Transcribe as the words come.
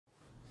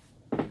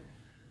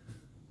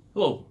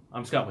Hello,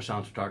 I'm Scott with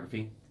Shoms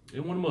Photography,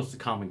 and one of the most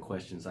common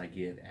questions I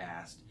get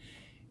asked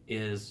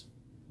is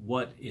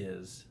what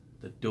is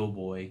the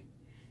Doughboy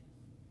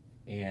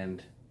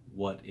and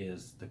what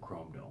is the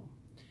Chrome Dome?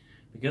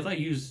 Because I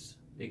used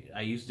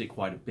it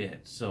quite a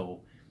bit.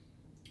 So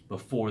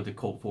before the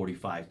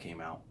Colt45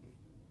 came out,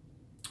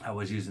 I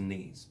was using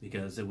these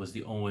because it was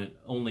the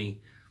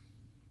only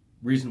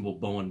reasonable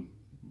Bowen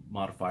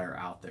modifier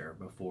out there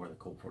before the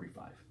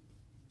Colt45.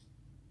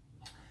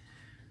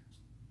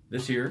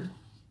 This here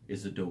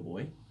is the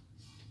Doughboy.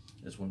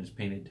 This one is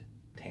painted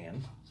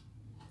tan.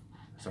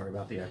 Sorry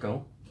about the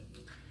echo.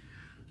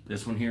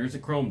 This one here is a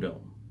Chrome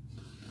Dome.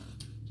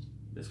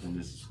 This one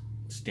is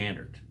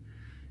standard.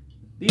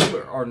 These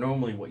are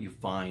normally what you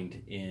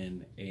find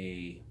in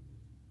a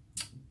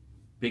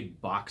big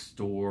box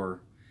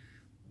store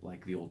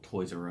like the old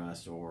Toys R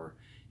Us, or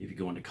if you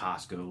go into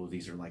Costco,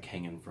 these are like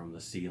hanging from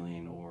the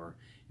ceiling, or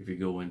if you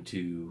go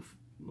into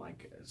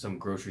like some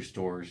grocery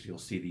stores, you'll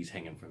see these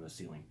hanging from the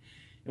ceiling.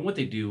 And what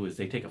they do is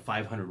they take a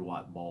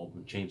 500-watt bulb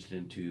and change it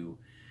into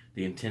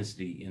the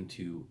intensity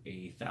into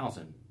a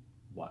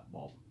 1,000-watt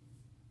bulb.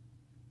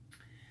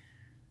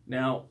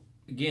 Now,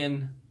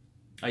 again,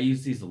 I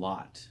used these a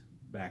lot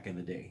back in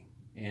the day,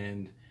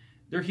 and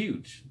they're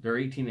huge. They're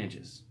 18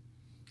 inches.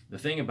 The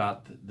thing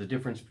about the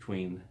difference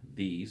between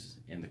these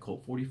and the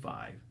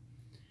Colt45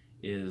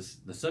 is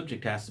the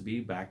subject has to be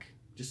back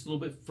just a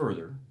little bit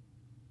further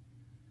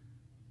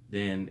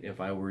than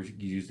if I were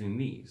using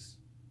these.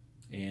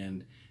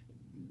 And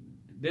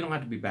they don't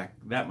have to be back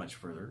that much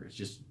further. It's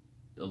just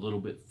a little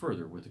bit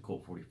further with the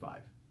Colt45.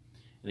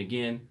 And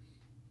again,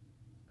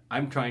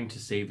 I'm trying to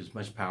save as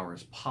much power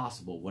as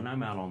possible when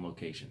I'm out on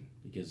location,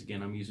 because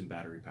again, I'm using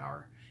battery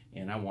power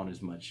and I want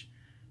as much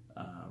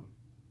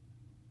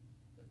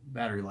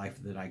battery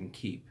life that I can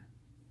keep.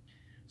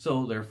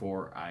 So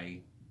therefore,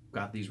 I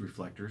got these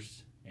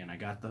reflectors, and I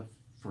got the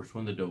first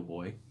one, the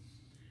Doughboy,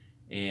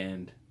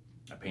 and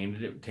I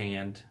painted it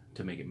tanned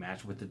to make it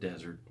match with the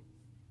desert.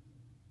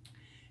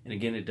 And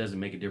again, it doesn't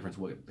make a difference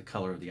what the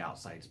color of the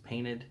outside is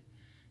painted.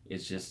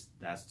 It's just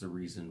that's the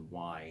reason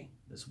why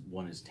this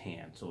one is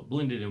tan. So it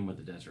blended in with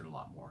the desert a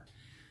lot more.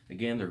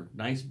 Again, they're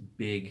nice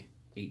big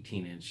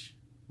 18-inch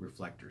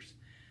reflectors.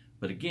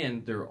 But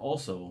again, they're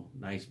also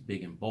nice,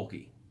 big, and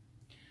bulky.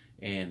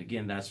 And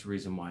again, that's the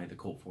reason why the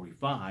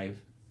Colt45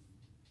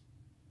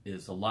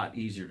 is a lot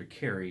easier to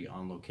carry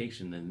on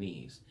location than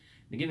these.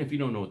 And again, if you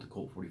don't know what the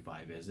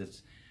Colt45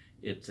 is,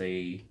 it's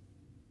a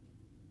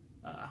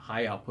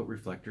high output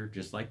reflector,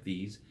 just like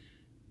these,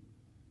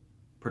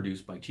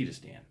 produced by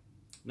Cheetahstand.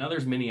 Now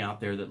there's many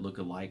out there that look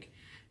alike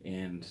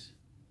and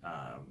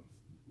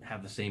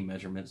have the same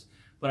measurements,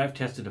 but I've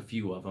tested a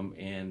few of them,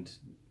 and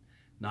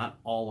not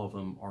all of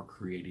them are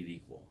created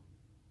equal.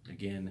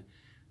 Again,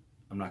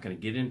 I'm not going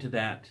to get into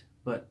that,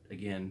 but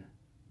again,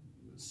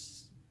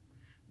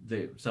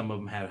 some of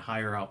them had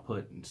higher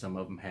output and some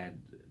of them had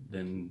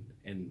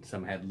and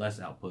some had less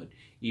output,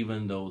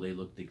 even though they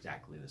looked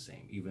exactly the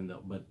same,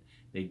 but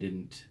they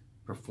didn't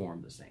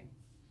perform the same.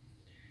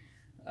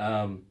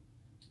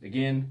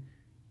 Again,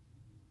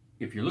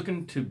 if you're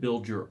looking to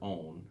build your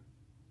own,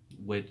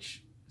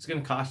 which it's going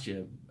to cost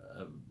you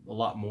a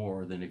lot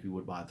more than if you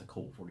would buy the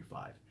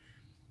Colt45,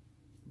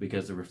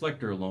 because the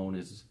reflector alone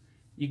is,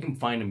 you can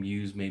find them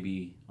used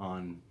maybe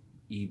on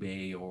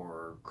eBay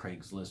or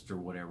Craigslist or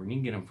whatever, and you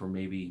can get them for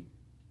maybe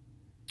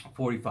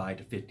 45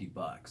 to 50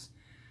 bucks.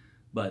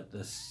 But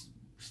the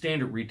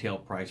standard retail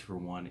price for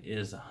one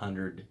is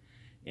 $120.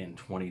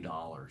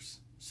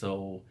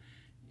 So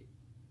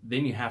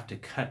then you have to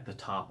cut the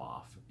top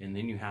off, and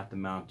then you have to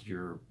mount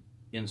your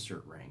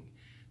insert ring,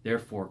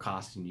 therefore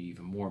costing you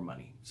even more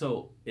money.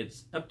 So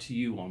it's up to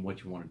you on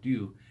what you want to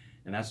do,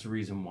 and that's the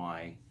reason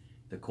why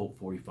the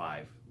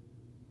Colt45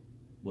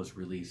 was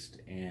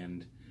released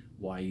and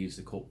why I use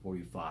the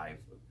Colt45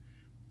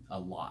 a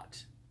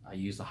lot. I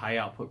use the high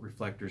output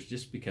reflectors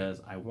just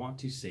because I want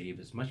to save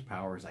as much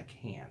power as I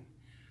can.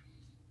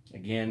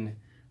 Again,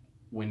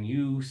 when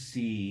you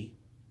see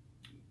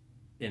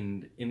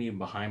in any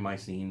behind my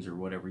scenes or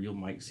whatever, you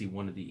might see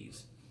one of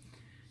these.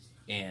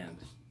 And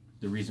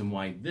the reason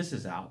why this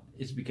is out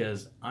is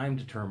because I'm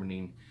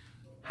determining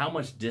how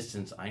much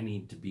distance I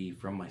need to be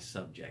from my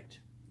subject.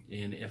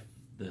 And if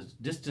the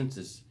distance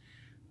is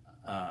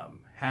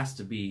has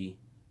to be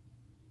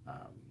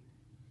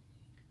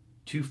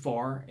too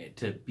far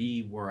to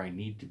be where I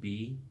need to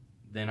be,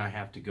 then I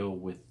have to go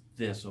with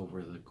this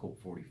over the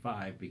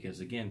Colt45, because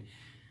again,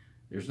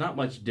 there's not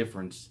much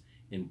difference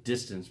in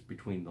distance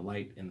between the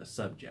light and the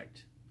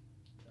subject.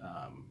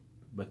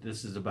 But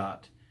this is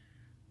about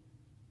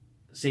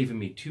saving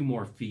me 2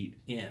 more feet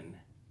in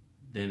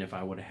than if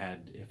I would have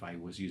had if I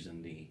was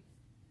using the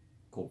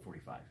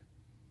Colt45.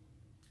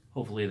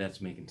 Hopefully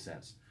that's making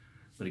sense.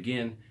 But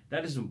again,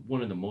 that is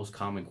one of the most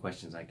common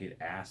questions I get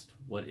asked.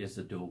 What is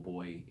the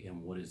Doughboy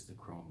and what is the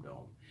Chrome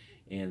Dome?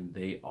 And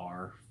they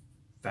are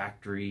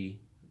factory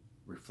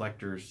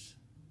reflectors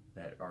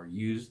that are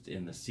used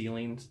in the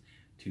ceilings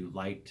to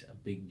light a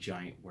big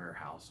giant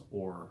warehouse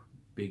or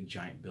big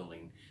giant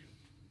building.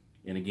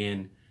 And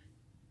again,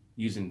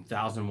 using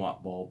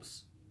 1,000-watt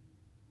bulbs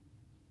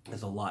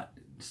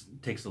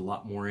takes a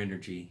lot more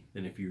energy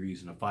than if you're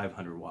using a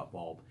 500-watt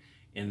bulb,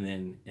 and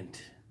then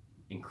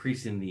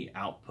increasing the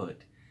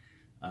output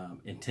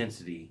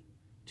intensity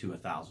to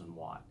 1,000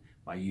 watt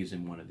by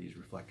using one of these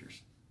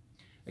reflectors.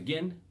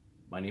 Again,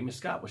 my name is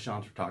Scott with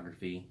Shoms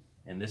Photography,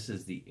 and this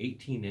is the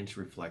 18-inch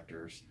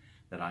reflectors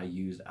that I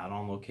use out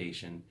on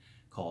location,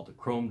 called the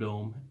Chrome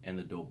Dome and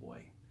the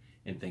Doughboy.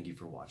 And thank you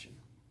for watching.